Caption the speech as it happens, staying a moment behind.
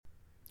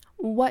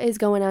What is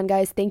going on,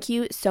 guys? Thank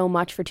you so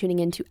much for tuning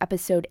in to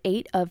episode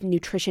 8 of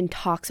Nutrition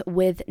Talks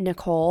with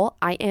Nicole.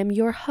 I am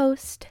your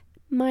host.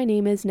 My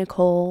name is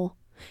Nicole.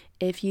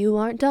 If you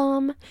aren't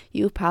dumb,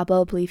 you've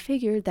probably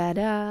figured that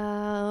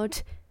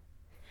out.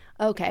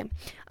 Okay,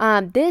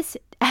 this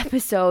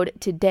episode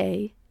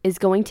today is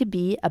going to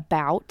be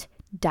about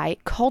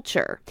diet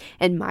culture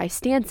and my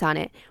stance on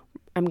it.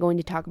 I'm going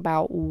to talk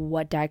about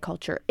what diet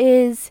culture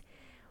is,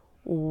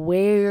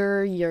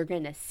 where you're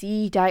going to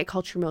see diet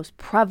culture most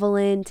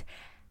prevalent,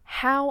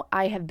 how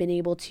I have been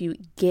able to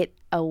get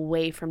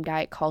away from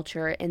diet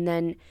culture, and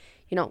then,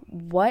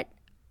 what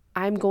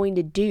I'm going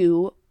to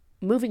do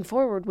moving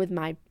forward with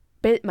my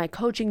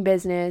coaching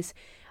business,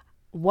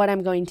 what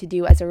I'm going to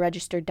do as a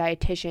registered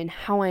dietitian,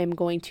 how I am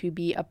going to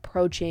be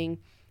approaching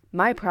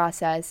my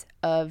process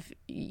of,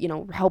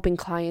 helping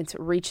clients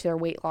reach their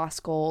weight loss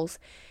goals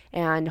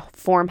and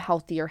form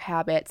healthier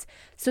habits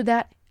so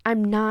that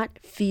I'm not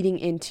feeding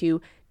into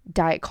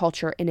diet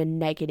culture in a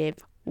negative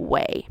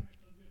way.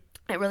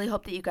 I really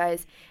hope that you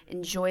guys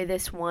enjoy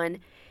this one.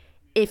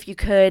 If you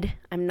could,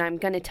 I'm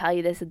going to tell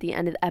you this at the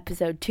end of the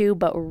episode too,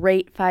 but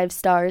rate 5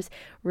 stars,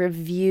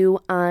 review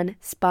on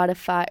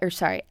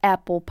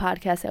Apple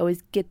Podcasts. I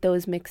always get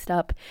those mixed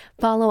up.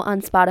 Follow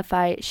on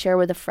Spotify, share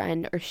with a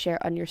friend, or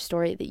share on your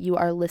story that you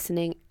are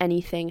listening.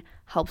 Anything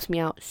helps me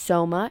out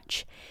so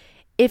much.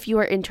 If you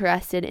are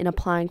interested in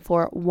applying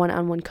for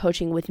one-on-one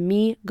coaching with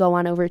me, go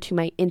on over to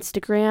my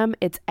Instagram.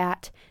 It's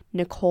at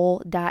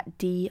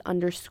nicole.d_fit.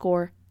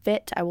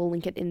 I will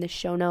link it in the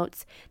show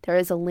notes. There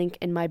is a link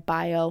in my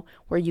bio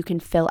where you can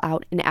fill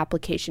out an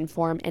application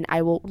form and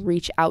I will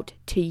reach out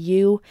to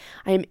you.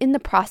 I am in the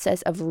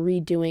process of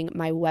redoing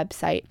my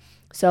website,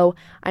 so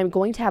I'm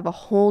going to have a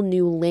whole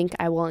new link.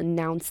 I will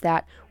announce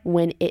that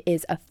when it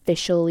is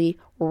officially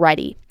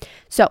ready.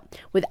 So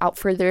without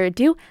further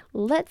ado,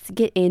 let's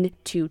get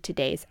into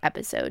today's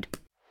episode.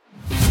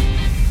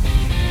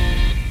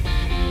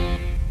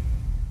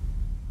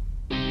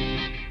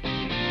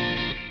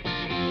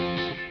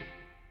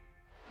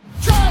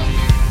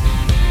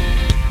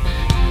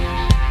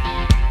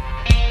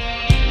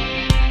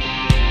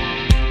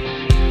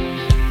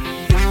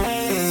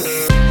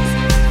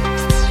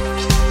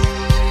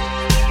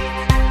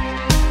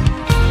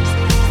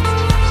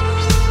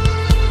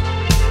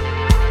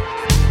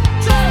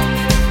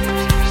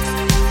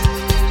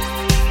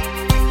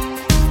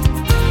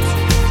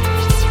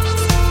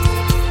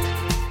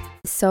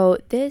 So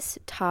this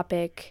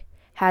topic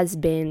has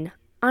been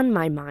on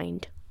my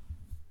mind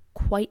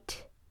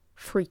quite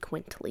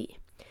frequently,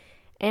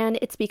 and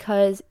it's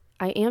because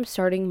I am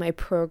starting my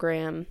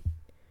program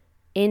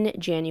in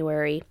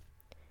January,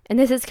 and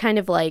this is kind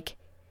of like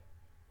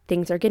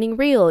things are getting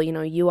real.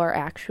 You are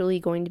actually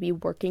going to be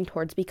working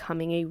towards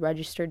becoming a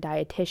registered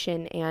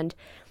dietitian, and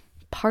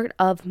part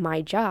of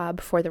my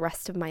job for the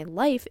rest of my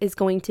life is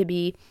going to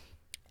be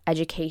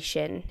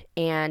education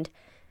and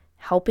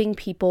helping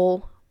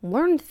people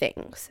learn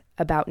things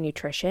about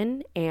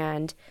nutrition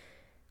and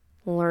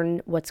learn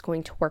what's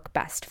going to work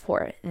best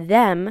for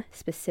them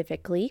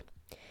specifically.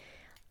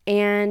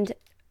 And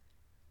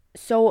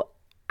so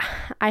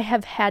I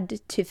have had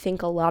to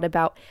think a lot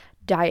about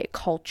diet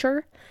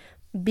culture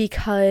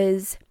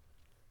because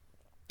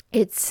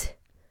it's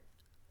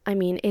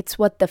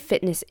what the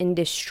fitness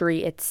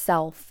industry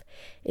itself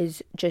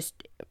is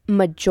just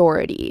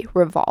majority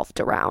revolved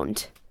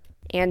around.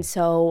 And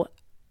so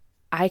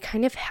I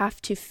kind of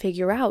have to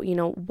figure out,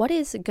 what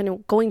is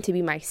going to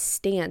be my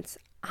stance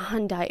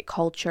on diet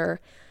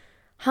culture?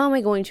 How am I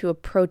going to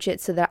approach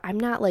it so that I'm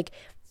not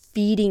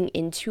feeding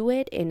into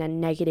it in a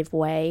negative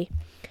way?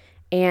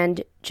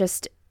 And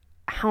just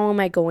how am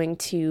I going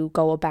to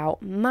go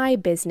about my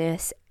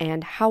business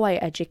and how I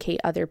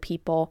educate other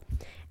people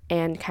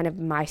and kind of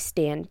my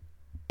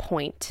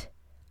standpoint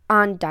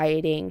on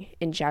dieting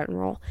in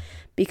general?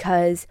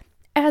 Because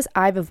as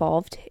I've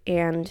evolved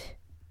and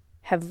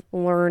have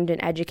learned and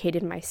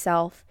educated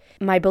myself,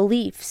 my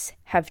beliefs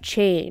have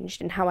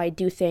changed and how I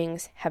do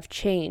things have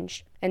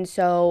changed. And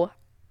so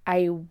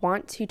I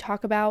want to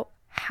talk about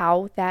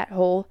how that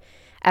whole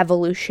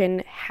evolution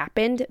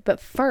happened. But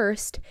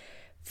first,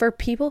 for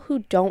people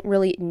who don't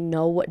really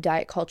know what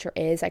diet culture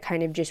is, I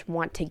kind of just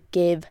want to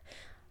give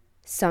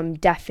some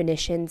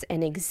definitions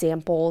and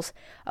examples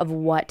of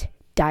what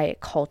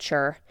diet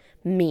culture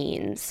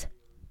means.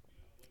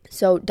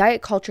 So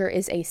diet culture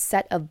is a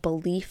set of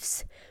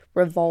beliefs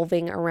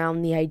revolving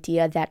around the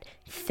idea that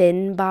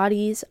thin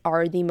bodies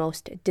are the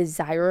most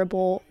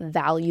desirable,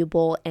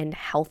 valuable, and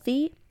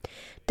healthy.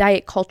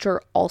 Diet culture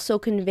also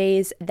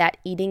conveys that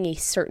eating a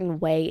certain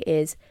way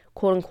is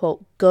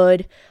quote-unquote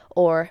good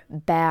or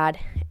bad,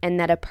 and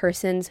that a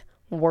person's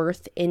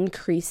worth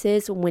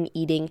increases when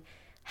eating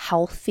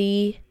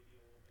healthy,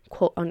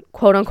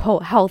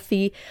 quote-unquote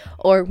healthy,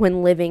 or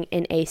when living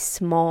in a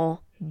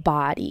small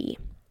body.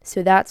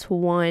 So that's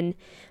one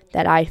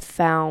that I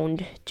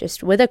found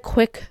just with a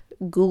quick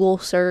Google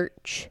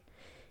search,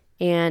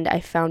 and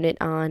I found it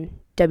on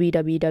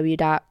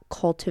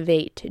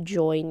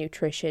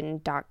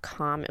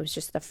www.cultivatejoynutrition.com. It was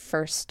just the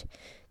first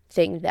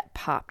thing that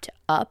popped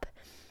up.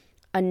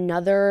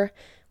 Another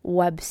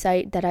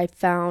website that I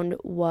found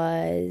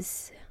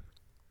was,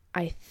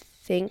 I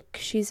think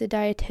she's a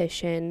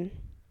dietitian.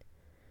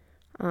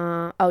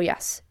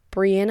 Yes.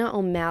 Brianna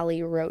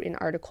O'Malley wrote an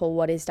article,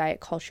 What is Diet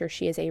Culture?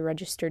 She is a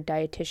registered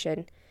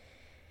dietitian.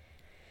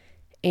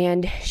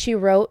 And she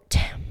wrote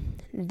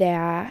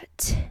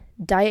that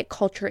diet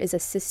culture is a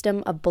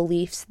system of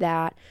beliefs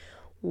that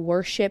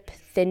worship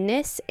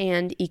thinness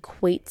and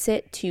equates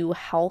it to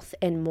health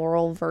and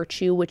moral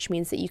virtue, which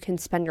means that you can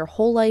spend your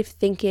whole life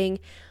thinking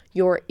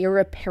you're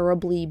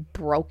irreparably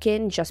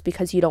broken just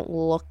because you don't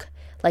look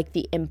like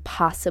the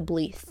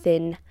impossibly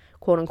thin,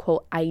 quote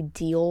unquote,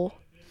 ideal.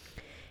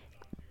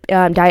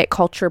 Diet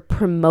culture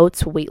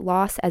promotes weight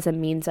loss as a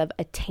means of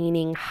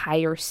attaining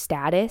higher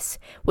status,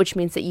 which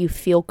means that you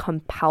feel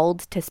compelled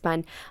to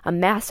spend a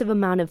massive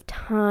amount of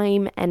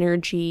time,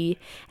 energy,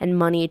 and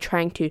money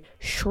trying to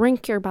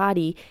shrink your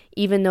body,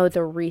 even though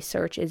the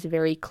research is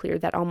very clear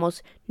that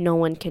almost no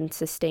one can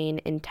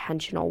sustain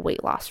intentional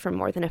weight loss for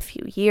more than a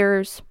few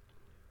years.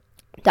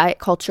 Diet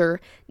culture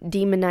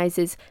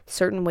demonizes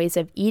certain ways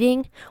of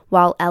eating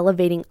while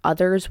elevating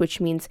others, which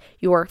means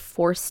you're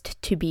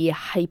forced to be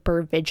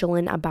hyper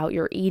vigilant about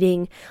your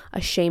eating,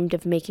 ashamed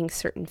of making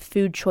certain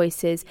food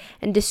choices,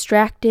 and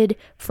distracted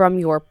from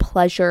your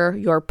pleasure,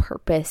 your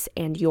purpose,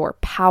 and your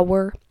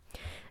power.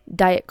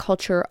 Diet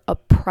culture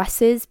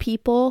oppresses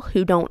people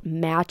who don't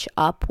match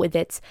up with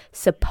its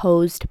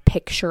supposed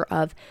picture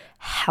of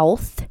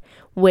health,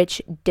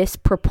 which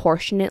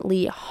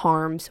disproportionately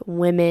harms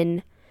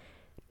women,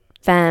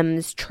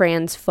 femmes,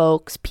 trans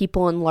folks,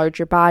 people in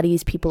larger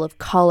bodies, people of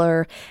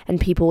color, and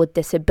people with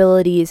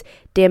disabilities,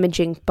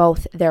 damaging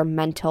both their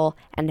mental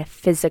and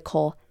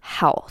physical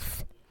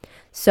health.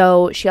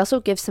 So she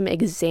also gives some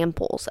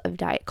examples of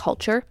diet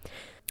culture.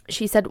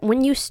 She said,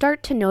 when you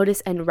start to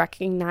notice and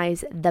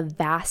recognize the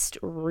vast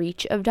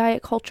reach of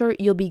diet culture,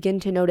 you'll begin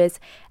to notice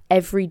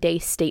everyday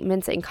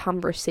statements and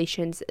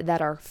conversations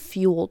that are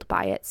fueled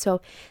by it. So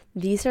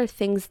these are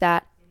things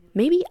that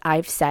maybe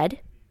I've said,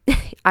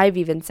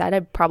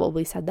 I've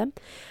probably said them,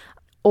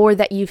 or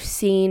that you've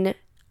seen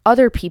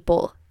other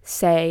people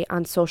say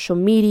on social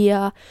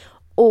media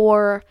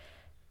or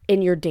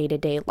in your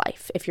day-to-day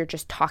life if you're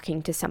just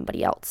talking to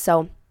somebody else.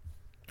 So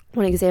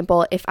one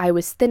example, if I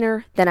was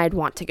thinner, then I'd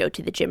want to go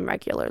to the gym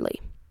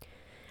regularly.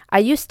 I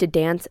used to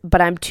dance,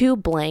 but I'm too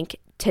blank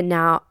to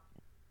now.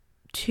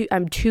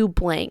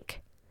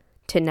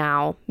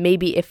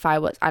 Maybe if I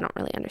was, I don't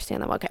really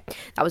understand them. Okay,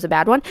 that was a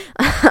bad one.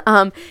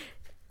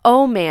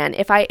 Oh man,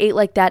 if I ate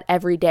like that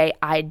every day,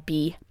 I'd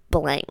be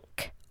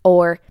blank.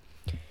 Or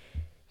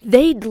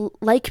they'd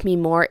like me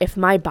more if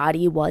my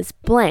body was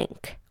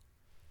blank.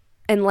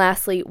 And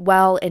lastly,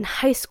 well, in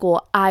high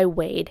school, I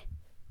weighed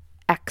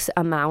X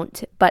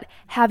amount, but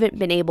haven't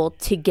been able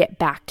to get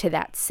back to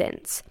that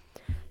since.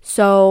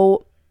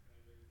 So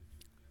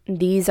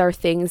these are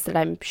things that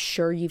I'm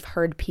sure you've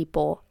heard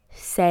people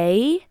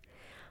say,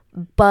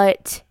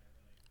 but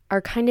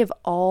are kind of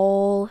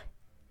all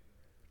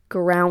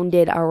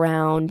grounded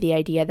around the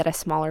idea that a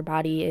smaller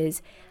body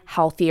is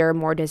healthier,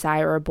 more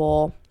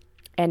desirable,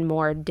 and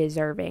more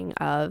deserving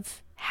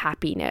of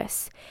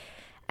happiness.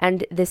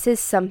 And this is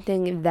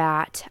something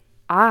that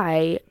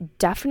I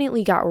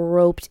definitely got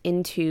roped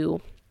into.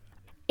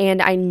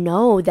 And I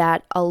know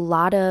that a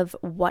lot of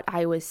what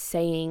I was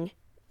saying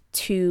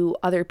to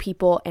other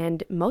people,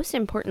 and most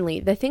importantly,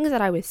 the things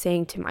that I was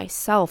saying to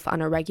myself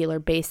on a regular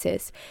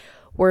basis,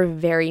 were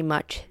very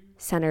much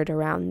centered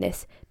around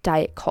this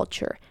diet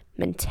culture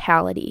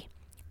mentality.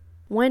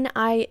 When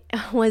I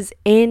was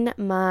in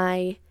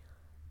my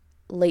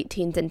late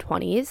teens and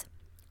 20s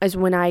is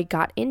when I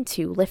got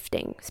into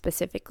lifting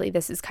specifically.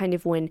 This is kind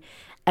of when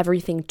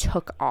everything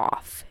took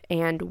off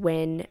and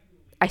when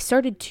I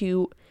started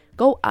to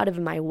go out of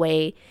my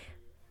way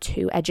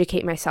to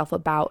educate myself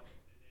about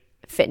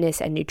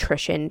fitness and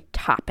nutrition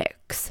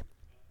topics.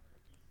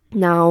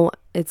 Now,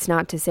 it's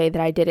not to say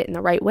that I did it in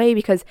the right way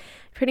because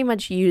I pretty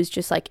much used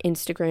just like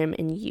Instagram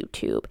and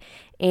YouTube.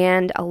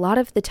 And a lot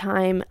of the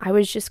time I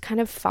was just kind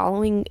of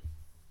following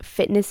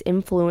fitness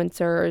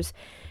influencers,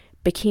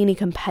 bikini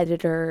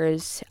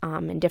competitors,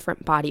 and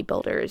different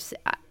bodybuilders,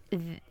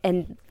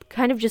 and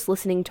kind of just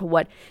listening to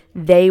what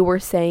they were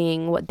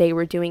saying, what they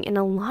were doing. And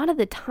a lot of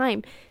the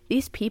time,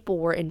 these people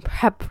were in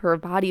prep for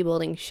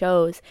bodybuilding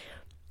shows,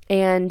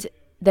 and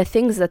the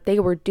things that they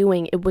were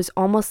doing, it was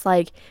almost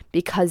like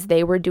because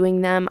they were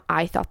doing them,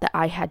 I thought that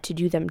I had to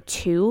do them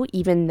too,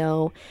 even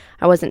though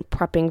I wasn't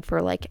prepping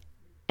for like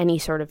any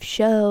sort of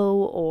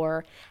show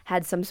or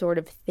had some sort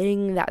of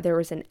thing that there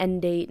was an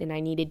end date and I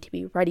needed to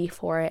be ready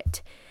for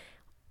it.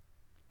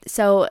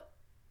 So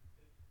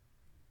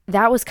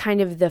that was kind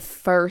of the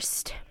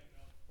first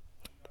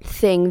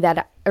thing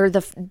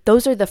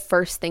those are the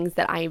first things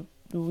that I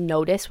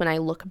noticed when I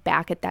look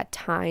back at that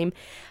time.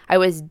 I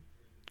was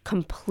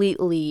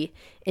completely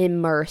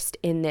immersed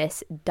in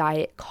this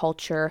diet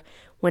culture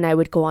when I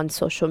would go on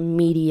social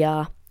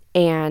media,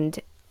 and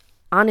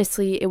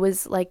honestly, it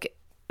was like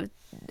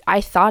I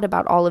thought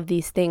about all of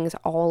these things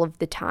all of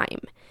the time.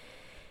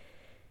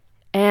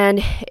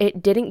 And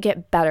it didn't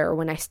get better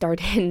when I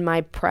started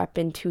my prep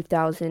in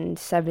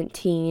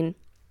 2017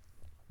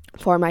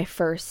 for my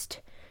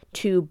first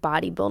 2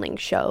 bodybuilding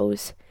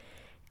shows.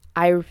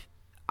 Oh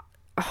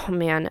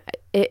man,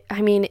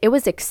 it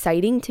was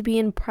exciting to be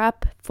in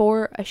prep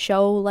for a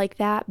show like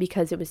that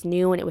because it was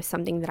new and it was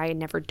something that I had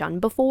never done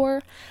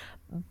before.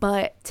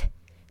 But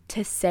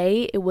to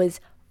say it was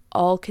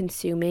all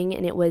consuming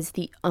and it was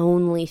the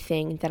only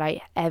thing that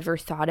I ever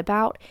thought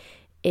about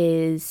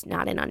is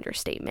not an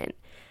understatement.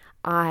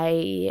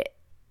 I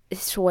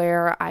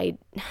swear I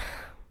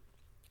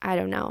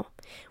don't know.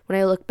 When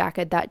I look back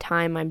at that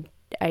time,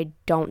 I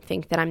don't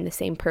think that I'm the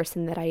same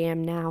person that I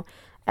am now.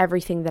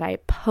 Everything that I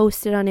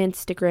posted on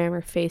Instagram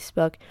or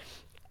Facebook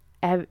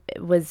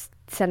was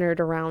centered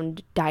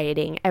around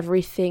dieting.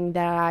 Everything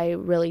that I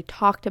really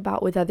talked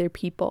about with other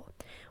people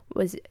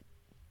was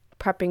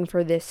prepping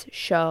for this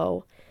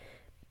show.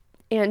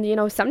 And,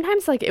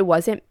 sometimes it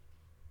wasn't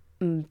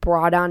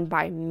brought on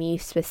by me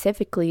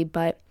specifically,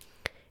 but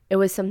it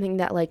was something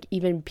that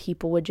even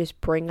people would just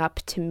bring up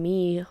to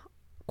me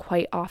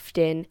quite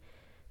often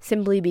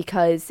simply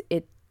because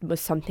it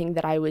was something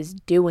that I was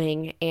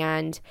doing.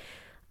 And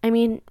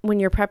when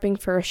you're prepping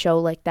for a show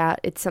like that,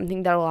 it's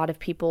something that a lot of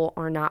people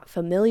are not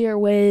familiar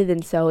with,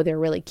 and so they're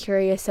really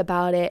curious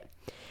about it.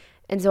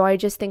 And so I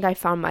just think I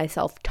found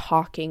myself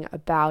talking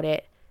about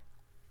it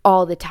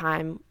all the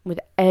time with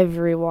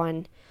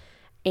everyone,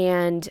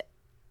 and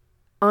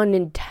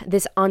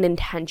this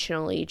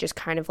unintentionally just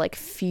kind of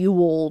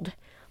fueled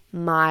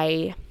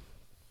my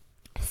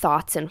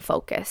thoughts and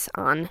focus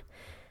on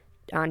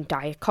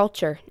diet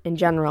culture in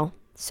general.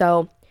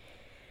 So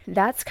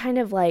that's kind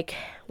of where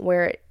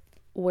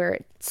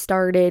it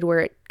started, where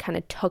it kind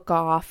of took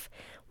off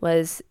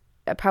was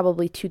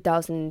probably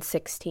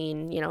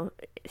 2016,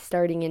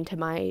 starting into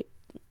my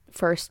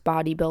first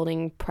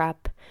bodybuilding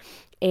prep,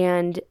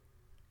 and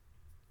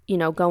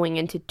going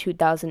into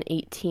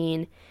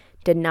 2018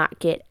 did not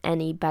get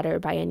any better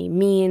by any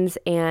means.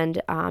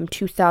 And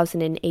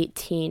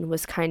 2018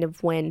 was kind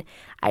of when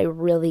I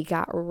really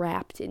got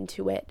wrapped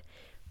into it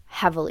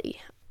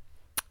heavily.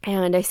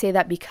 And I say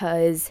that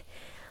because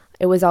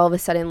it was all of a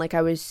sudden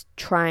I was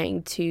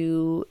trying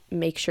to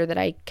make sure that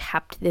I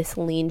kept this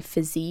lean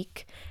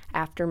physique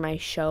after my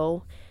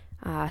show,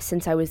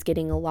 since I was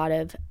getting a lot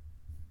of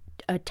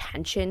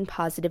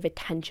positive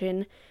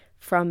attention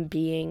from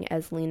being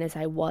as lean as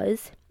I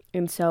was.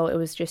 And so it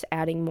was just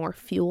adding more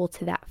fuel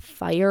to that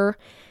fire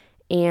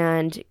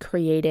and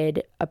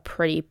created a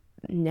pretty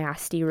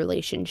nasty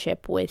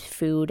relationship with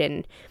food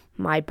and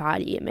my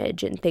body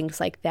image and things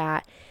like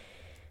that.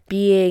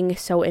 Being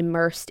so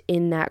immersed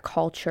in that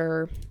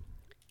culture,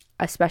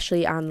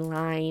 especially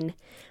online,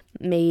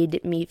 made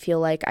me feel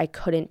like I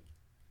couldn't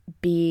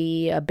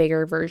be a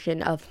bigger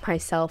version of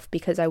myself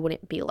because I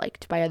wouldn't be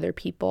liked by other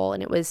people.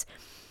 And it was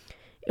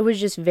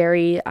just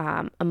very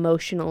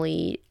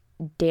emotionally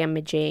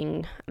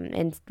damaging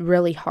and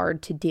really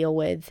hard to deal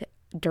with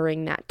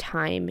during that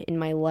time in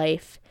my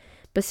life,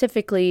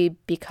 specifically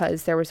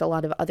because there was a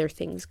lot of other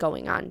things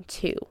going on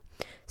too.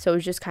 So it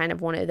was just kind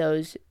of one of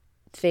those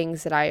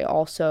things that I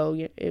also,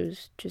 it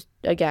was just,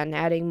 again,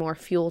 adding more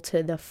fuel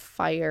to the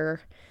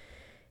fire.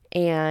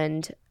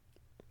 And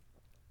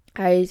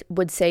I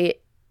would say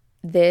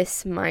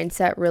this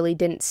mindset really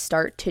didn't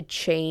start to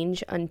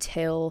change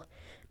until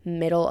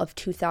middle of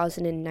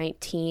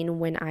 2019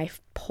 when I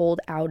pulled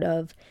out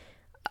of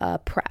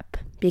prep,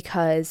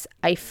 because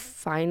I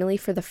finally,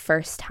 for the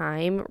first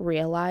time,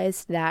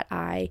 realized that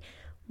I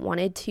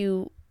wanted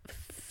to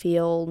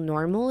feel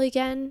normal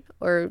again,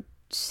 or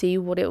see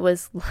what it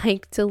was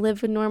like to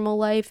live a normal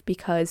life,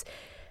 because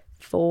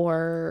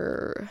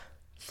for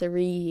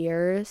 3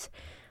 years,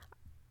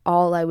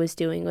 all I was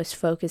doing was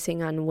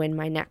focusing on when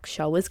my next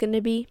show was going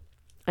to be.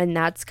 And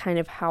that's kind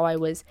of how I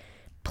was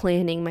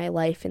planning my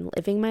life and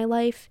living my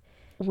life.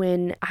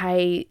 When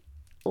I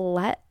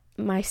let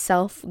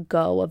myself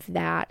go of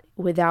that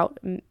without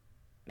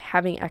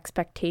having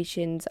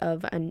expectations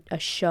of a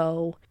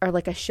show or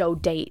a show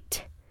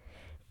date,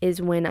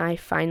 is when I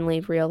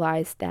finally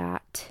realized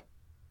that,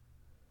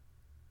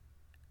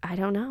 I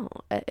don't know,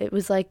 it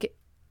was like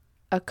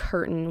a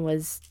curtain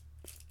was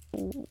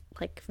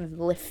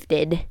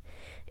lifted,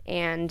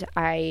 and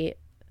I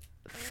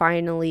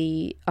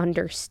finally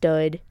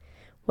understood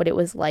what it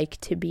was like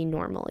to be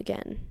normal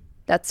again.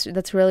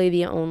 That's really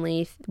the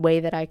only way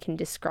that I can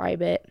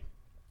describe it,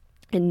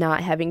 and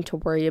not having to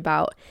worry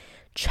about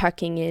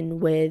checking in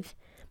with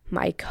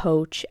my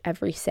coach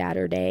every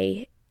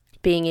Saturday,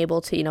 being able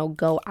to,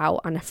 go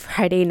out on a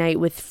Friday night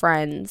with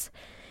friends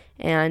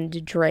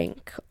and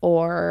drink,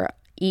 or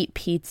eat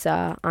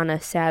pizza on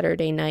a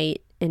Saturday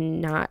night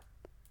and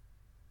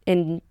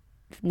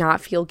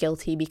not feel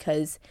guilty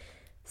because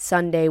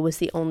Sunday was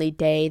the only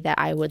day that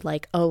I would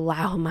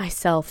allow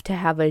myself to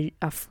have a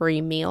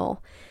free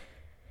meal.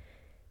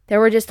 There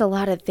were just a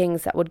lot of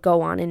things that would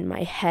go on in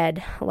my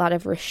head, a lot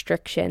of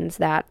restrictions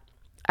that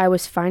I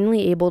was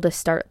finally able to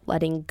start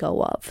letting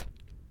go of.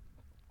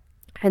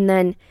 And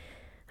then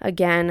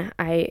Again,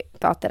 I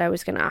thought that I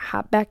was going to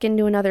hop back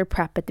into another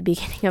prep at the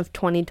beginning of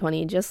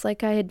 2020, just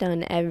like I had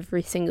done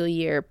every single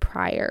year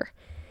prior.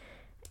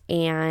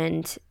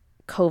 And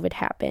COVID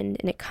happened,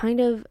 and it kind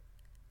of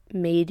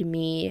made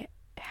me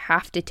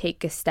have to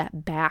take a step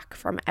back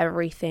from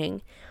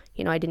everything.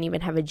 I didn't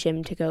even have a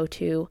gym to go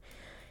to.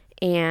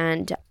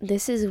 And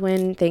this is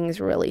when things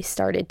really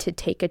started to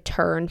take a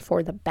turn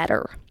for the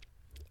better.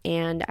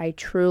 And I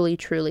truly,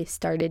 truly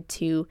started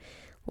to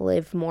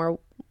live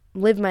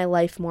my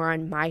life more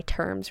on my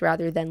terms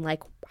rather than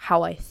like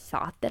how I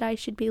thought that I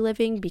should be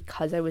living,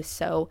 because I was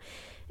so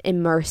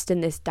immersed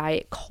in this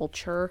diet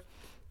culture.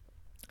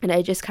 And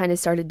I just kind of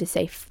started to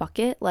say, fuck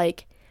it.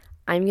 Like,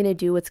 I'm going to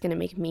do what's going to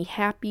make me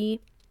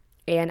happy.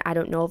 And I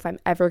don't know if I'm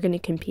ever going to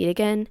compete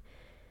again.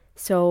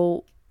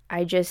 So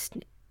I just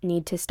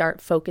need to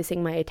start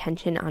focusing my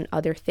attention on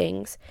other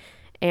things.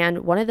 And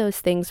one of those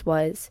things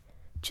was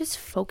just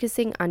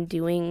focusing on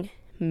doing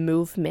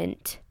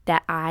movement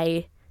that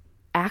I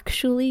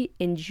actually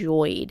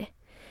enjoyed.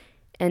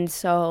 And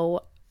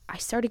so I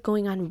started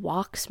going on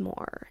walks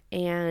more,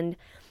 and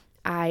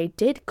I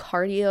did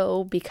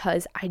cardio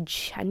because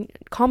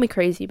call me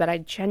crazy, but I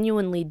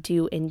genuinely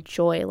do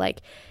enjoy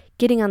like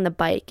getting on the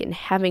bike and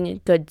having a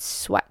good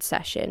sweat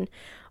session,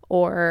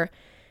 or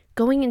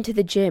going into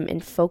the gym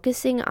and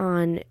focusing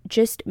on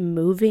just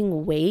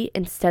moving weight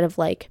instead of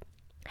like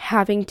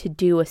having to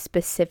do a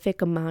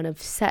specific amount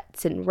of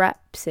sets and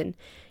reps and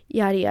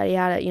yada,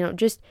 yada, yada,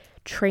 just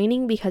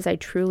training because I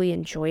truly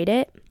enjoyed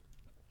it,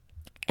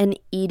 and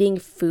eating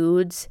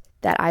foods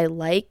that I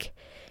like,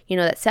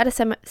 that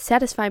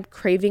satisfy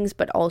cravings,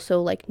 but also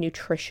like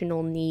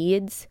nutritional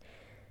needs,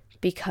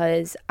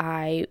 because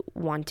I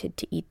wanted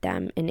to eat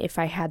them. And if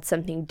I had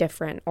something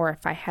different, or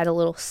if I had a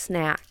little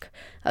snack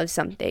of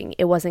something,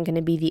 it wasn't going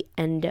to be the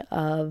end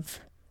of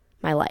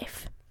my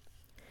life.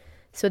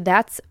 So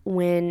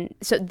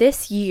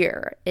this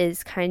year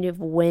is kind of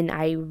when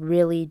I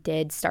really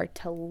did start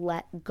to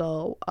let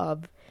go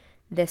of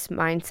this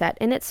mindset.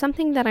 And it's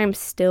something that I'm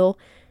still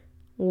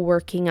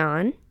working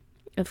on,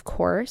 of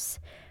course,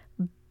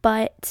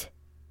 but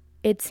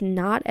it's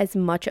not as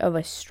much of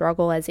a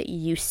struggle as it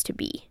used to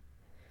be.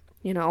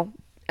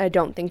 I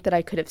don't think that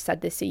I could have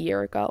said this a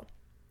year ago.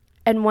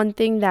 And one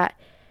thing that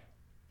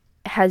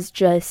has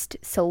just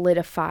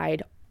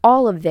solidified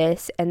all of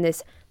this and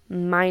this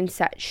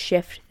mindset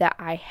shift that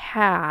I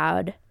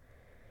had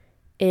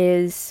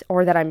is,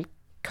 or that I'm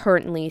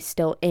currently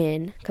still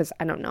in, because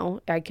I don't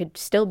know, I could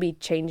still be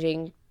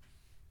changing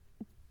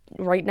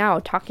right now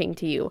talking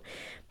to you,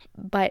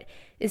 but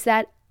is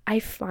that I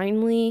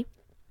finally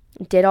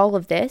did all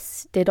of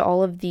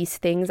these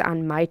things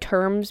on my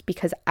terms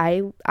because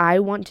I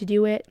want to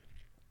do it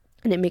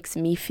and it makes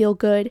me feel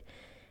good.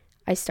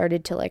 I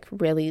started to like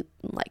really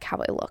like how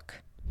I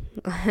look.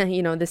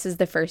 This is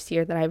the first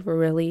year that I've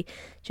really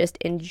just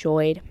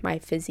enjoyed my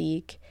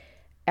physique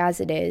as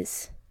it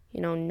is,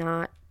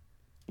 not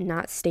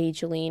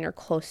stage lean or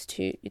close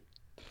to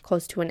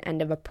an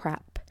end of a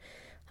prep.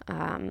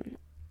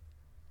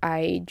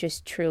 I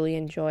just truly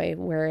enjoy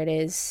where it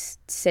is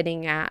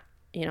sitting at.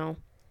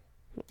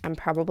 I'm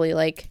probably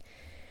like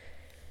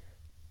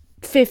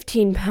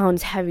 15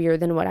 pounds heavier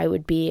than what I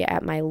would be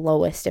at my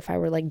lowest if I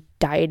were like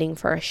dieting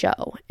for a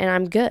show. And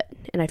I'm good.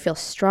 And I feel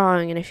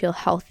strong and I feel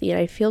healthy and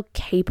I feel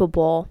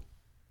capable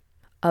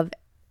of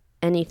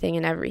anything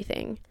and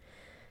everything.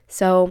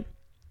 So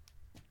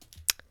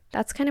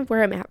that's kind of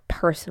where I'm at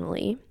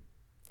personally.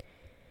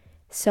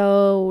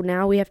 So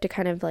now we have to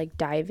kind of like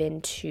dive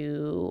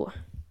into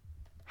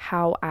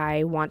how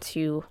I want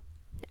to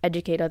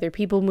educate other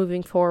people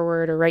moving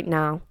forward, or right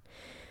now,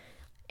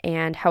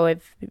 and how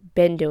I've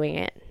been doing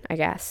it, I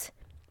guess.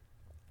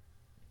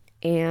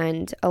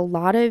 And a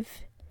lot of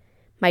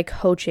my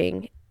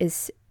coaching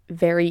is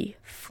very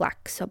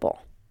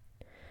flexible.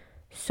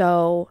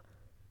 So,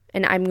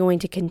 and I'm going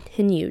to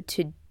continue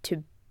to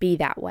be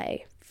that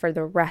way for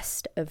the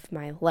rest of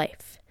my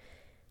life.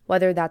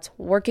 Whether that's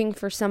working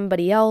for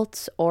somebody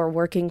else or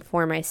working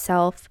for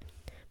myself,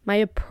 my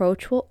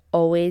approach will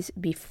always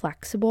be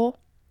flexible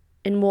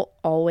and will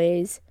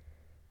always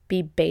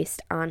be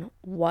based on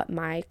what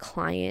my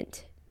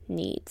client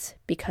needs,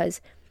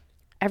 because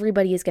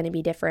everybody is going to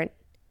be different,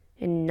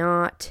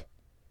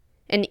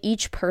 and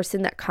each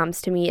person that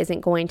comes to me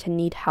isn't going to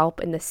need help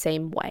in the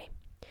same way.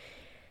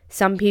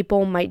 Some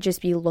people might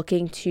just be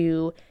looking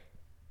to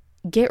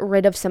get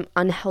rid of some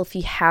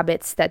unhealthy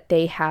habits that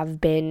they have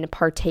been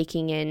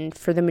partaking in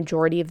for the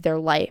majority of their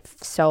life.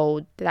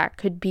 So that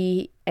could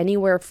be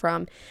anywhere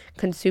from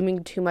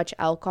consuming too much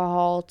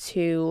alcohol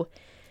to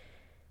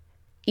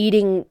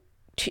eating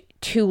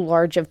too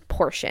large of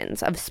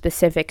portions of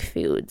specific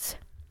foods,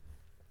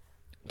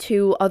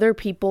 to other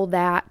people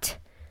that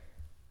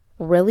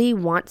really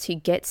want to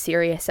get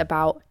serious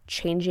about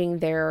changing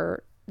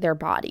their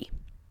body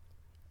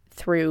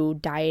through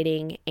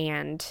dieting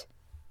and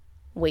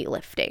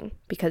weightlifting,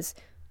 because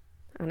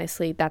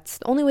honestly, that's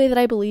the only way that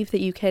I believe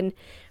that you can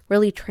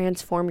really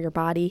transform your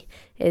body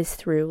is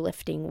through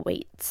lifting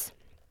weights.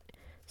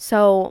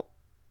 So,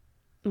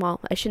 well,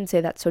 I shouldn't say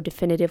that so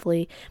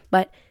definitively,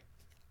 but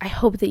I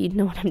hope that you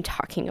know what I'm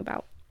talking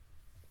about.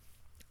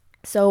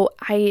 So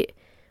I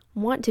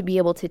want to be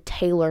able to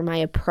tailor my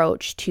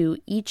approach to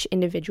each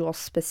individual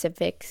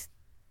specific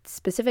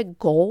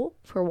goal,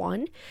 for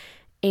one,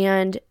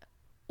 and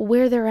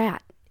where they're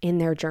at in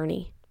their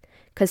journey.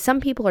 Because some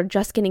people are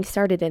just getting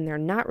started and they're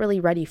not really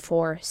ready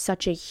for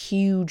such a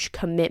huge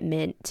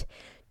commitment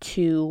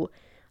to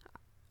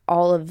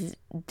all of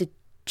the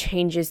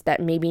changes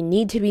that maybe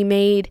need to be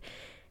made.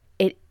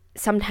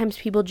 Sometimes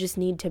people just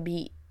need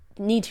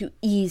to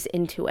ease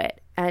into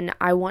it. And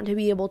I want to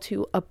be able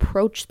to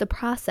approach the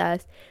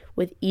process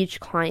with each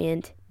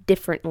client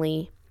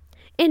differently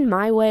in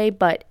my way,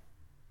 but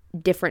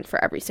different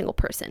for every single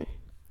person.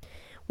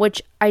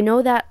 Which I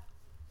know that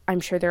I'm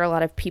sure there are a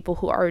lot of people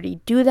who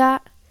already do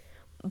that,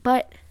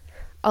 but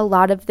a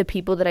lot of the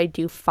people that I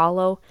do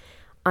follow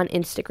on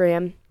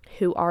Instagram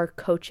who are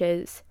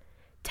coaches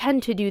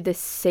tend to do the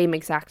same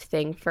exact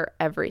thing for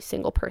every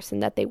single person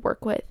that they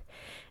work with.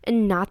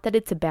 And not that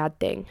it's a bad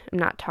thing. I'm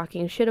not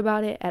talking shit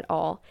about it at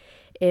all.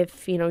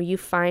 If, you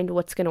find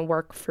what's going to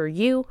work for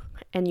you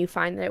and you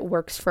find that it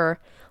works for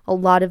a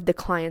lot of the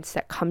clients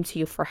that come to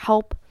you for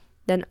help,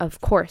 then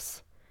of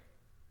course,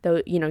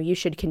 you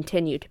should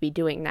continue to be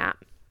doing that.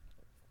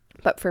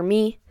 But for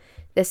me,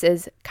 this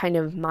is kind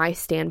of my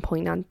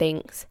standpoint on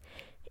things,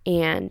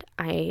 and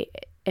I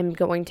am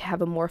going to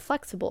have a more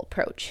flexible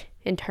approach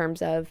in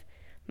terms of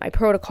my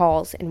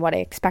protocols and what I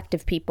expect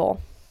of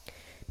people.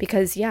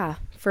 Because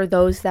for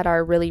those that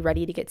are really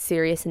ready to get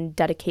serious and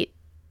dedicate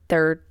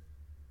their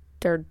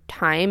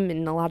time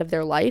and a lot of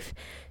their life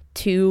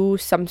to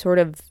some sort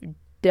of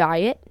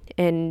diet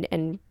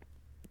and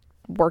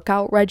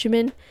workout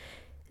regimen,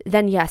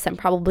 then yes, I'm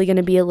probably going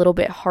to be a little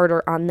bit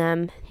harder on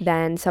them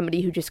than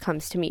somebody who just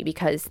comes to me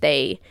because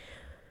they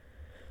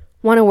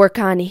want to work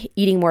on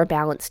eating more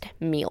balanced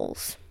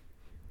meals.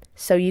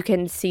 So you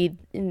can see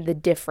the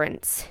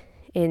difference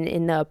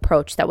in the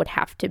approach that would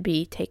have to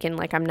be taken.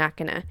 Like, I'm not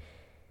going to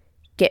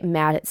get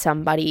mad at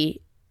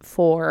somebody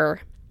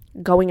for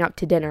going out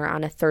to dinner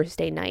on a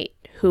Thursday night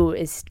who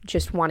is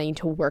just wanting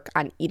to work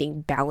on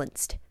eating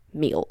balanced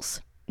meals.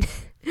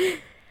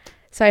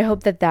 So I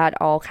hope that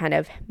all kind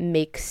of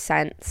makes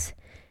sense.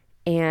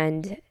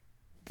 And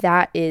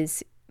that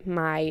is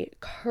my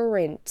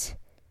current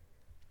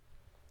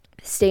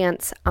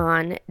stance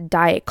on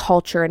diet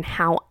culture and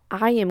how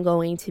I am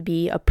going to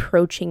be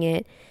approaching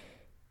it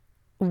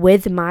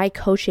with my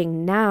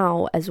coaching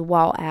now, as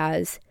well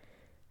as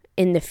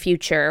in the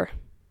future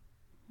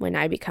when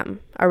I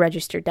become a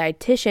registered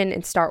dietitian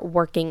and start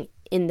working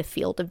in the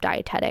field of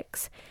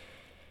dietetics.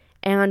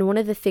 And one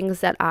of the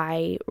things that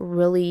I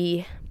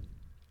really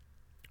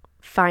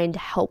find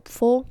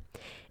helpful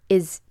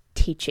is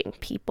teaching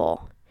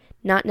people,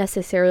 not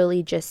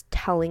necessarily just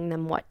telling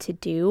them what to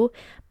do,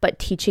 but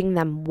teaching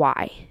them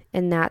why.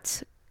 And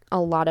that's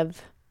a lot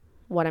of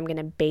what I'm going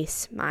to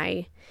base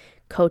my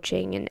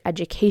coaching and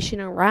education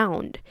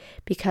around,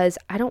 because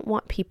I don't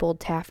want people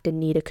to have to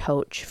need a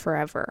coach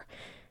forever.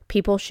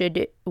 People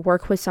should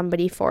work with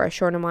somebody for a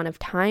short amount of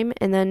time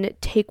and then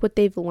take what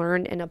they've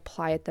learned and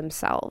apply it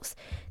themselves.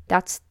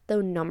 That's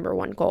the number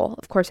one goal.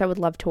 Of course, I would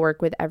love to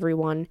work with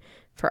everyone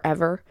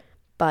forever,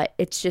 but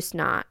it's just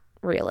not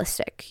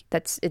realistic.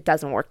 It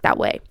doesn't work that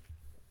way.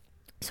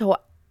 So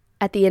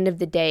at the end of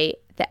the day,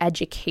 the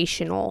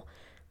educational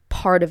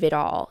part of it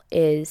all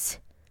is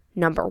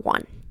number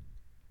one.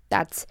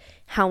 That's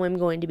how I'm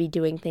going to be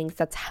doing things.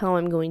 That's how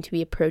I'm going to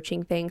be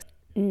approaching things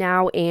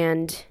now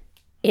and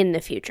in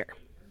the future.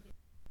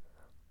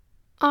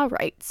 All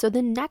right, so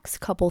the next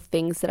couple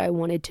things that I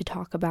wanted to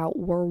talk about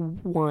were,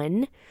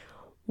 one,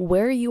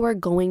 where you are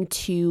going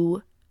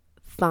to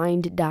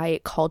find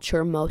diet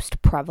culture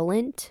most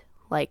prevalent,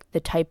 like the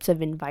types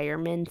of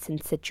environments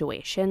and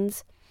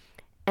situations,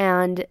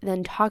 and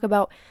then talk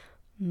about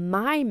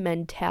my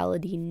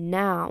mentality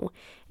now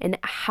and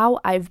how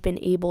I've been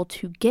able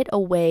to get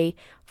away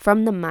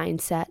from the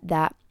mindset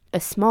that a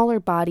smaller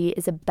body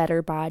is a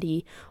better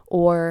body,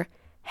 or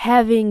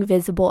having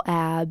visible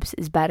abs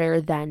is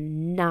better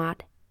than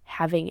not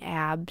having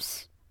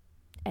abs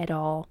at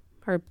all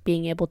or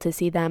being able to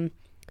see them.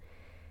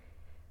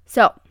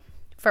 So,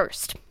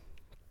 first,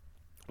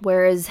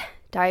 where is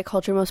diet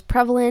culture most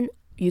prevalent?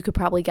 You could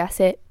probably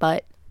guess it,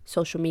 but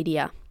social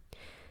media.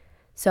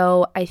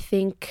 So I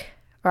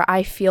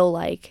feel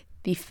like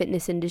the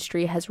fitness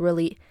industry has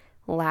really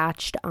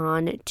latched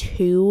on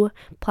to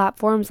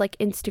platforms like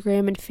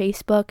Instagram and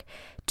Facebook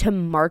to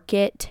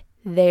market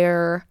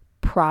their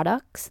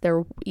products,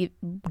 their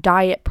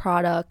diet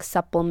products,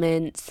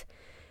 supplements,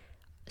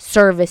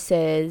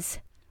 services.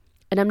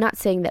 And I'm not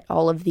saying that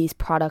all of these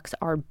products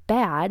are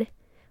bad,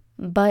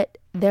 but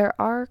there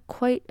are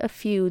quite a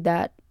few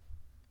that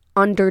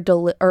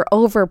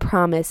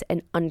overpromise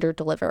and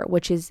underdeliver,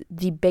 which is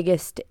the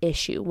biggest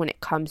issue when it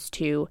comes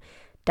to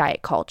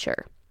diet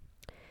culture.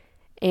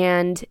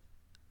 And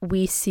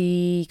we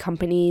see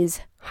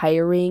companies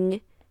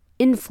hiring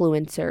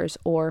influencers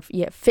or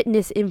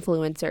fitness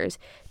influencers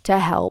to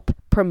help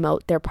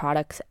promote their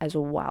products as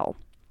well.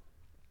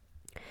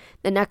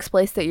 The next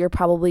place that you're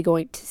probably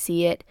going to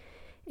see it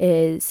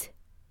is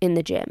in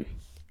the gym.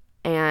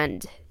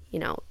 And,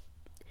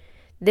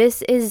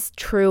 this is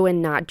true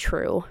and not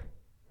true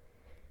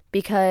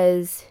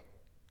because,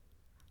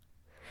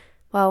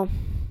 well,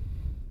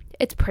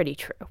 it's pretty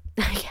true,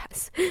 I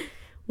guess.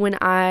 When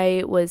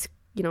I was,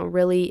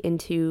 really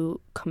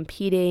into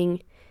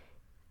competing,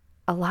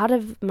 a lot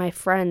of my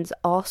friends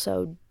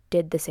also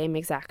did the same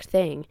exact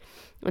thing.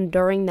 And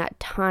during that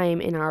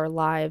time in our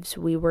lives,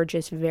 we were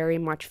just very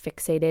much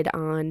fixated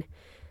on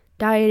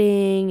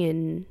dieting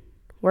and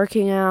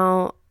working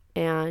out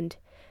and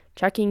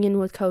checking in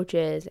with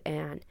coaches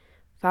and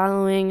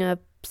following a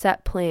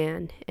set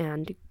plan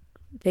and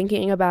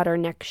thinking about our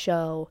next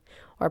show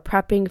or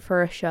prepping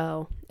for a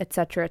show,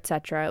 etc.,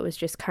 etc. It was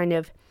just kind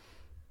of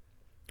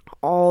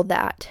all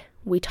that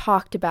we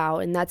talked about,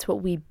 and that's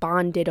what we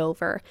bonded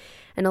over.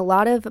 And a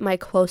lot of my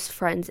close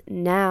friends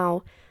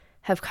now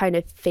have kind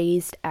of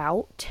phased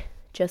out,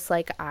 just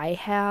like I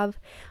have,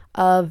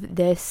 of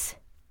this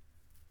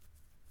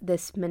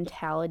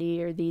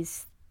mentality or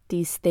these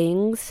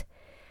things.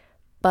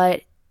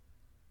 But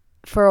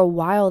for a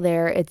while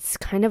there, it's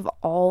kind of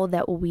all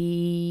that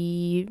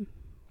we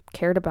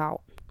cared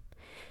about.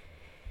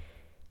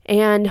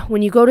 And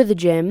when you go to the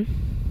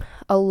gym,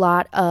 a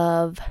lot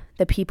of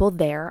the people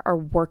there are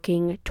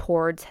working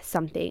towards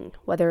something,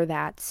 whether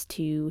that's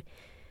to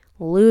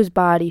lose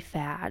body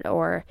fat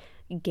or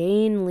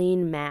gain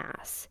lean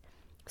mass.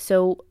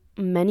 So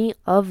many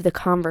of the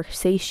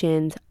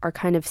conversations are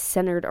kind of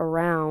centered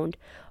around,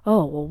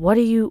 oh, well, what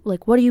are you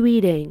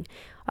eating?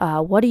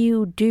 What do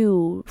you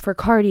do for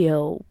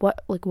cardio?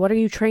 What are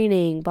you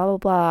training? Blah, blah,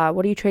 blah.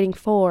 What are you training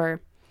for?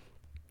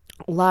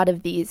 A lot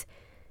of these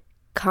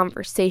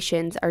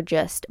conversations are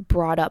just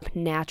brought up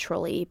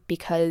naturally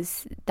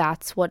because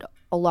that's what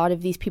a lot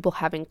of these people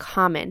have in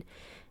common.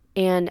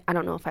 And I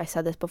don't know if I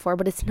said this before,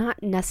 but it's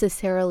not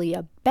necessarily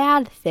a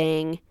bad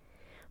thing,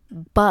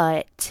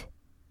 but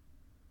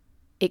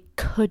it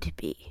could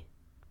be.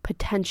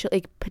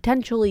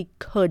 Potentially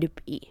could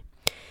be.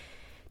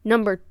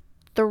 Number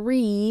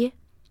 3,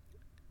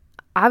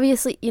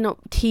 obviously,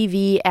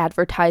 TV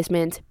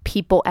advertisements,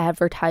 people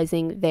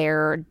advertising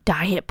their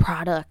diet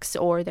products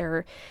or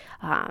their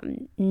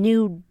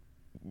new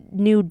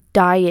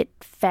diet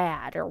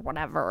fad or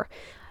whatever.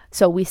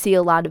 So we see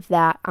a lot of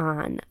that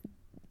on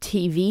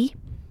TV.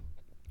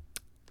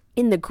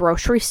 In the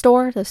grocery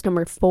store, that's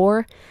number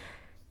 4.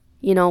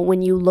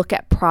 When you look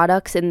at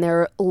products and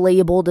they're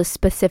labeled a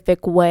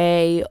specific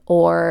way,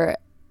 or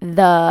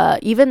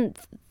even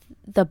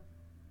the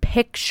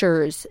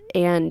pictures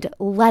and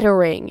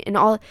lettering and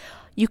all,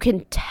 you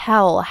can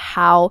tell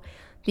how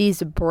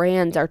these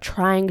brands are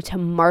trying to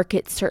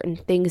market certain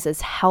things as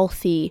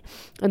healthy.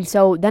 And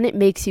so then it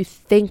makes you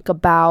think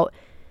about,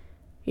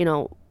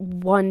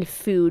 one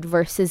food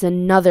versus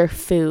another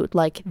food.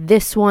 Like,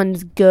 this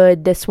one's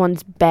good, this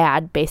one's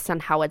bad based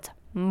on how it's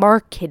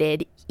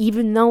marketed,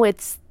 even though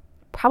it's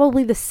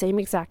probably the same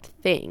exact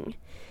thing.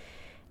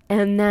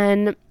 And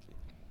then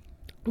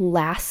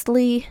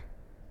lastly,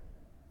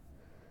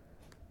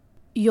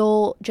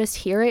 you'll just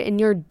hear it in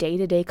your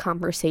day-to-day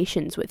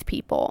conversations with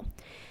people.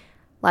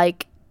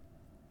 Like,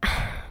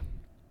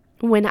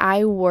 when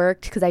I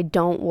worked, because I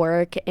don't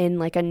work in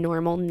like a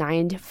normal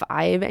 9 to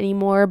 5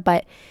 anymore,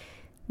 but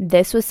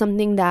this was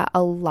something that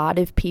a lot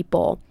of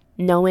people,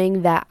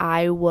 knowing that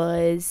I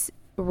was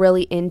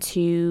really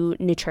into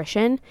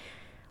nutrition,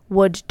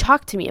 would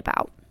talk to me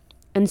about.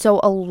 And so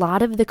a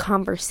lot of the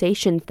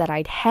conversations that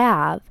I'd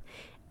have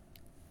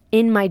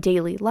in my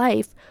daily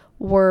life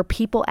were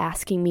people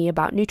asking me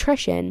about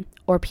nutrition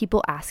or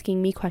people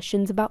asking me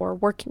questions about or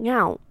working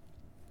out.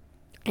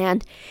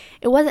 And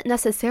it wasn't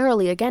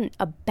necessarily, again,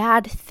 a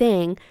bad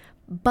thing,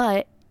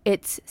 but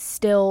it's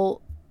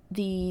still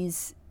being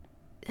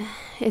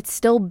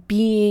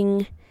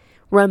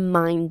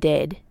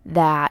reminded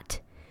that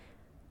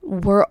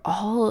we're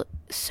all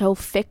so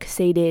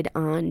fixated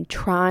on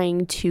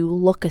trying to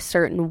look a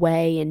certain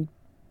way and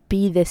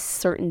be this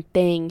certain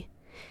thing,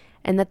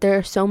 and that there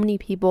are so many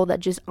people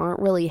that just aren't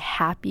really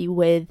happy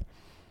with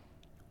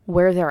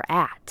where they're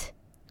at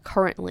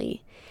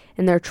currently,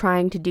 and they're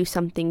trying to do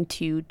something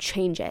to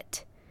change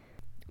it.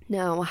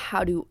 Now,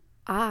 how do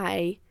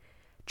I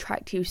try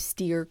to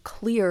steer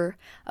clear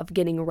of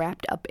getting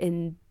wrapped up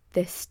in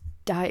this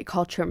diet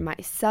culture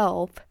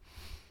myself?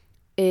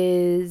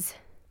 Is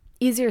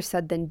easier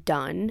said than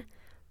done,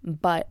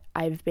 but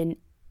I've been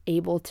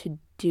able to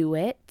do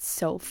it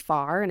so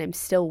far, and I'm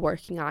still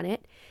working on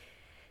it.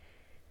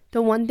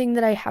 The one thing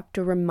that I have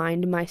to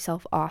remind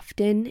myself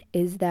often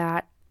is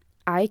that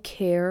I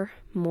care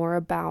more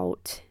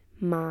about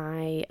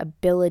my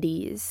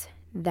abilities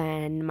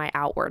than my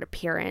outward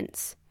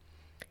appearance.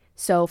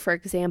 So, for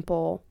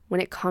example,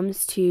 when it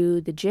comes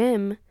to the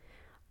gym,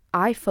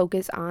 I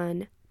focus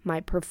on my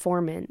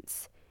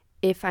performance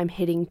if I'm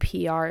hitting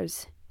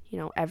PRs,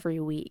 every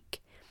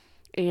week.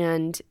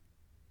 And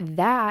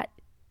that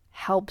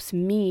helps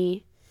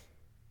me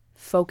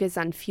focus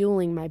on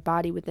fueling my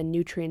body with the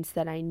nutrients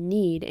that I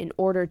need in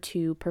order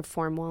to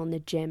perform well in the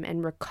gym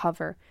and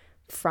recover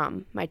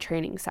from my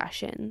training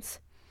sessions.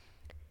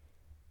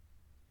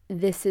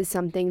 this is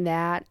something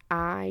that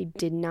I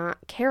did not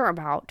care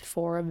about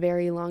for a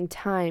very long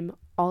time.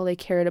 All I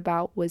cared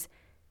about was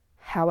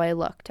how I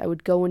looked. I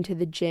would go into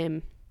the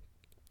gym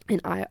and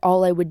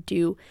all I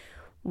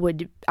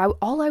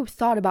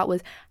thought about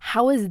was,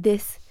 how is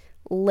this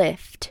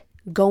lift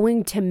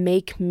going to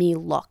make me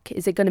look?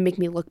 Is it going to make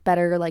me look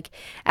better? Like,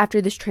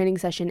 after this training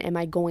session, am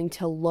I going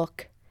to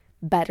look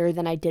better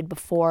than I did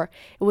before?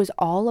 It was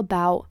all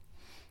about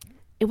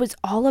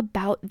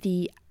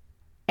the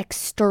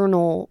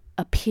external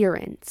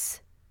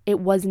appearance. It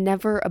was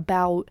never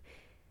about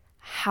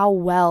how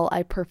well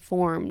I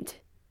performed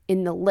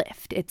in the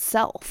lift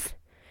itself.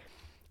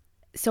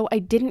 So I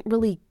didn't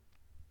really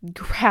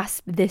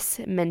grasp this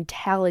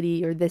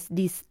mentality or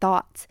these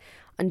thoughts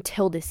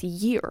until this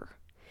year.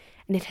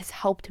 And it has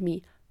helped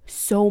me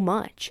so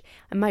much.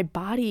 And my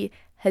body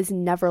has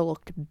never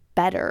looked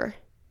better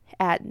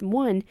at,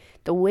 one,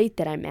 the weight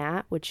that I'm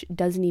at, which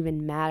doesn't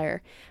even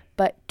matter,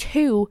 but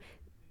two,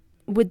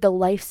 with the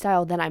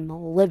lifestyle that I'm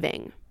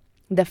living.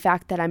 The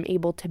fact that I'm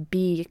able to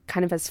be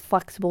kind of as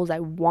flexible as I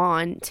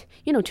want,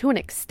 to an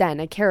extent.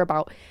 I care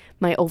about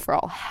my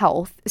overall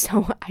health,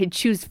 so I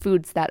choose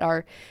foods that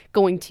are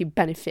going to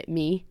benefit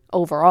me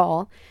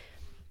overall.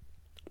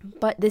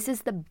 But this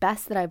is the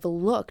best that I've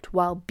looked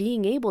while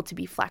being able to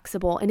be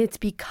flexible, and it's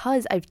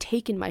because I've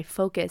taken my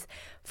focus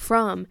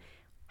from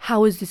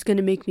how is this going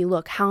to make me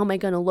look? How am I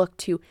going to look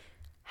to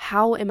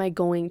how am I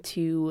going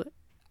to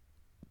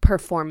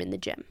perform in the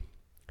gym?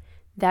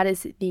 That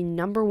is the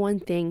number one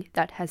thing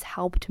that has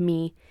helped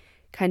me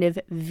kind of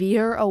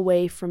veer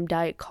away from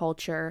diet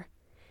culture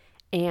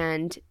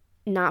and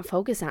not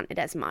focus on it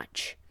as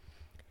much.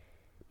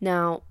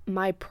 Now,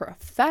 my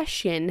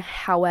profession,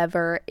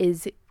 however,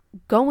 is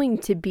going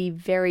to be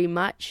very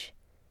much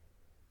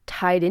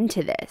tied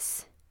into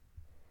this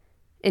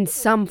in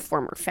some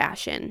form or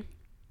fashion.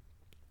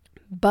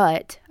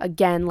 But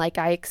again, like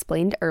I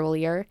explained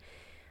earlier,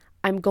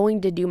 I'm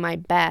going to do my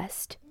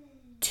best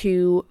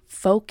to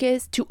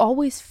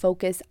always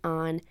focus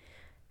on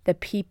the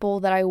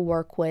people that I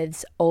work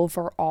with's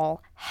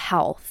overall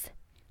health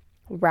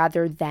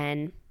rather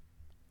than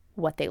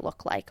what they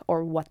look like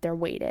or what their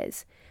weight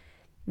is.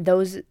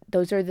 Those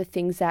are the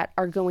things that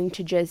are going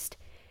to just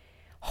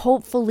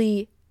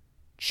hopefully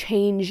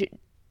change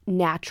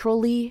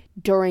naturally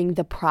during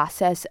the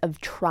process of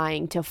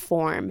trying to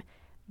form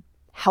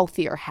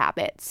healthier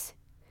habits.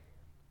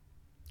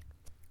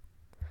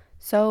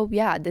 So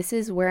yeah, this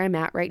is where I'm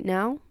at right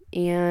now,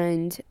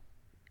 and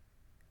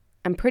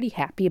I'm pretty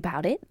happy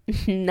about it.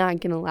 Not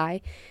gonna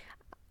lie.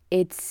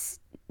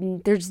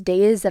 There's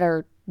days that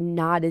are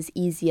not as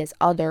easy as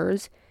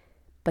others,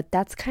 but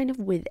that's kind of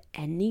with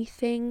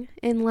anything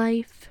in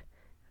life.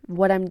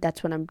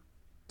 That's what I'm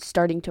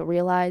starting to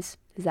realize,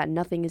 is that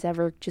nothing is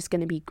ever just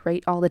going to be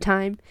great all the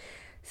time.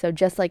 So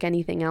just like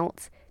anything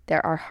else,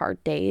 there are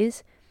hard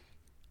days.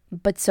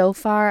 But so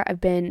far,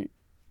 I've been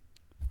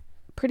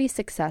pretty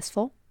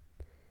successful,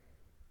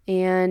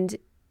 and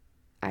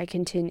I'm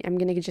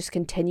going to just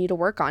continue to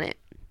work on it.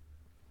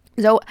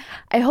 So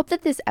I hope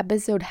that this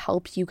episode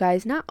helps you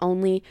guys not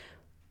only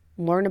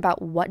learn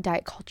about what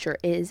diet culture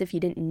is, if you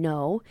didn't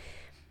know,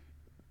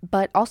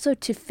 but also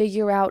to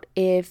figure out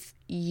if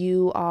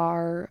you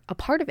are a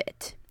part of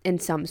it in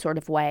some sort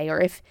of way,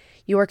 or if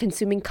you are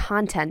consuming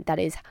content that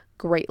is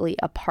greatly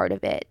a part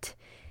of it.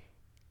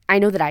 I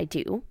know that I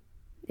do.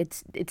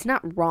 It's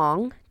not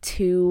wrong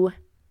to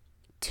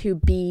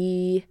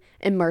be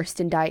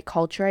immersed in diet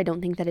culture. I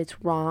don't think that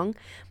it's wrong,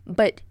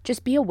 but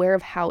just be aware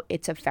of how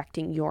it's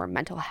affecting your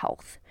mental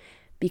health.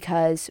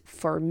 Because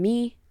for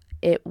me,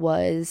 it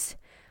was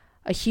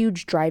a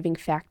huge driving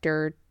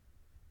factor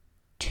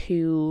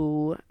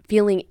to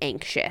feeling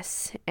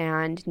anxious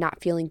and not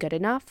feeling good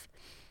enough.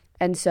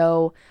 And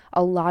so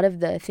a lot of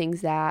the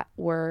things that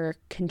were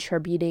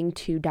contributing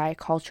to diet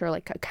culture,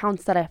 like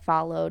accounts that I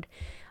followed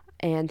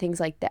and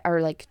things like that,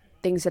 or like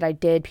things that I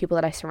did, people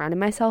that I surrounded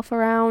myself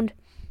around,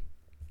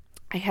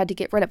 I had to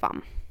get rid of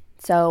them.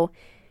 So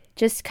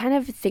just kind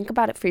of think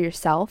about it for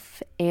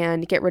yourself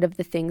and get rid of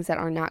the things that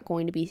are not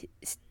going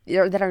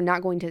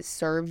to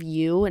serve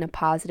you in a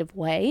positive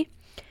way.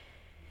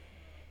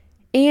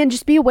 And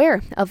just be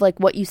aware of like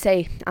what you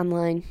say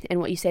online and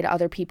what you say to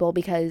other people,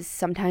 because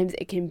sometimes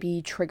it can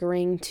be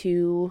triggering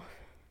to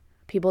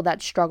people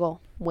that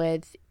struggle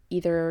with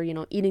either,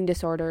 eating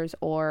disorders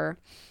or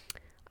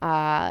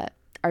are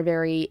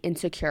very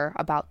insecure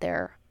about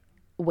their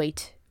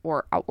weight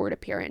or outward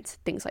appearance,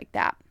 things like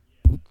that.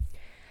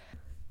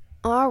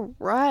 All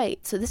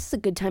right, so this is a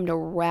good time to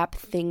wrap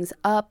things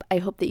up. I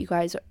hope that you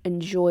guys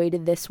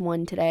enjoyed this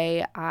one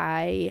today.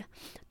 I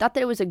thought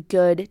that it was a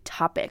good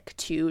topic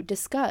to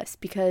discuss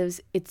because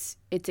it's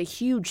a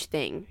huge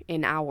thing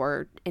in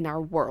our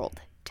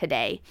world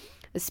today,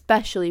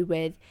 especially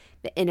with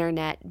the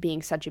internet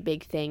being such a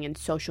big thing and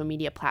social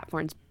media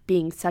platforms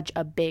being such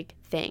a big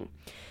thing.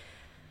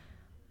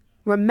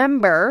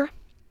 Remember,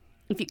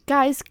 if you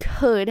guys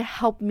could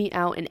help me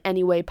out in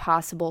any way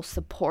possible,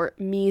 support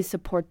me,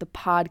 support the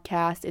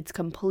podcast. It's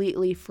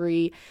completely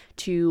free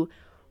to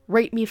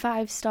rate me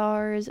 5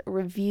 stars,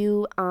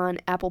 review on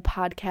Apple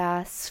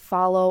Podcasts,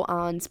 follow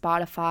on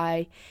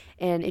Spotify,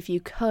 and if you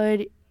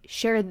could,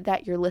 share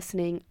that you're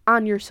listening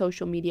on your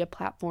social media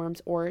platforms,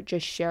 or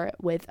just share it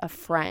with a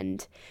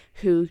friend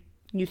who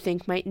you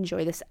think might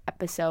enjoy this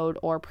episode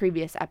or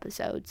previous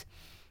episodes.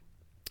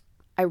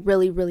 I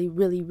really, really,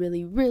 really,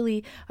 really,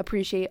 really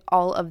appreciate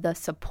all of the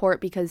support,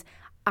 because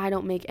I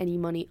don't make any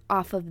money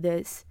off of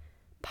this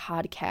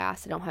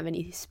podcast. I don't have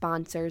any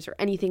sponsors or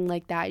anything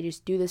like that. I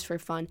just do this for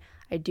fun.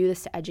 I do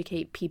this to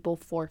educate people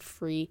for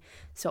free.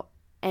 So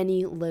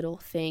any little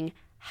thing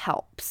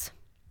helps.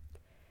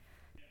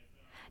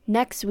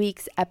 Next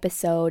week's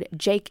episode,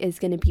 Jake is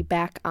going to be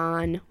back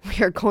on.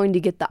 We are going to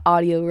get the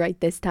audio right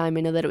this time.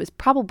 I know that it was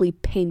probably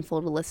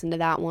painful to listen to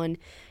that one.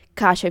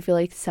 Gosh, I feel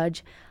like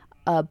such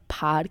a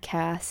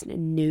podcast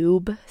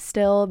noob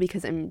still,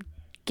 because I'm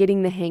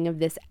getting the hang of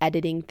this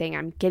editing thing.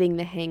 I'm getting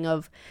the hang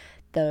of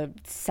the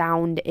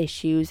sound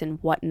issues and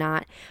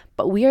whatnot.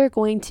 But we are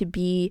going to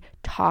be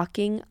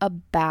talking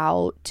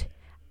about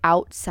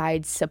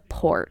outside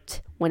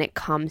support when it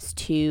comes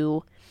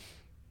to,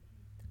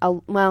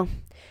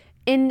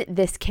 in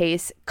this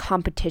case,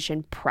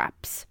 competition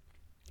preps.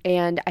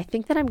 And I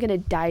think that I'm going to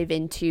dive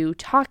into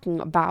talking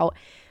about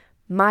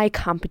my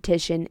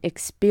competition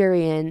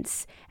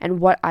experience and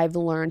what I've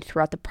learned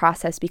throughout the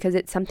process, because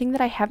it's something that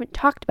I haven't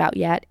talked about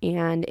yet,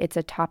 and it's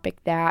a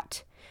topic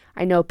that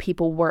I know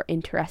people were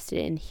interested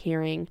in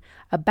hearing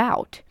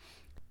about.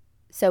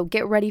 So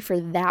get ready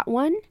for that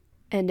one,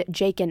 and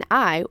Jake and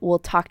I will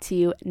talk to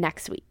you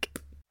next week.